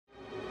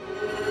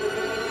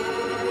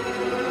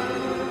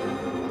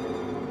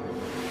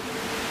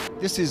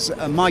This is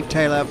Mike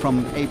Taylor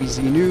from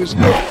ABC News.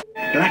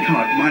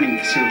 Blackheart mining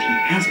facility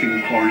has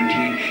been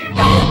quarantined.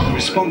 The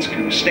response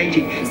crew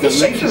stating the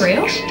latest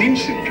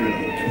extensive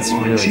drilling at the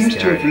mine seems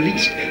to have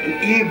released an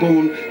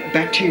airborne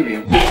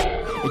bacteria.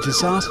 A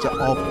disaster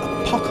of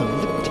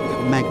apocalyptic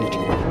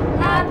magnitude.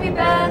 Happy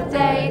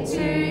birthday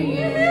to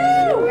you!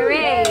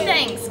 Hooray!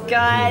 Thanks,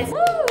 guys. Woo.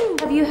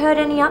 Have you heard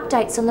any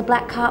updates on the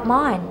Blackheart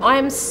mine? I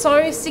am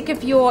so sick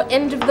of your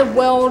end of the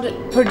world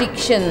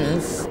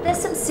predictions. There's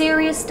some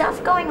serious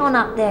stuff going on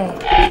up there.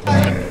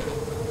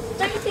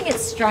 Don't you think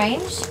it's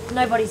strange?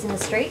 Nobody's in the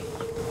street.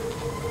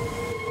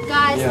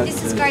 Guys,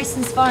 this is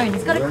Grayson's phone.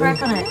 He's got a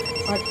crack on it.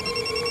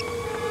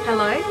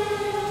 Hello?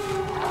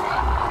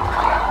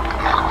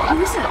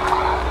 Who is it?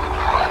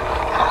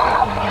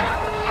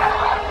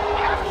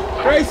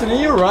 Grayson, are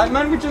you alright,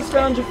 man? We just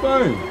found your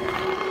phone.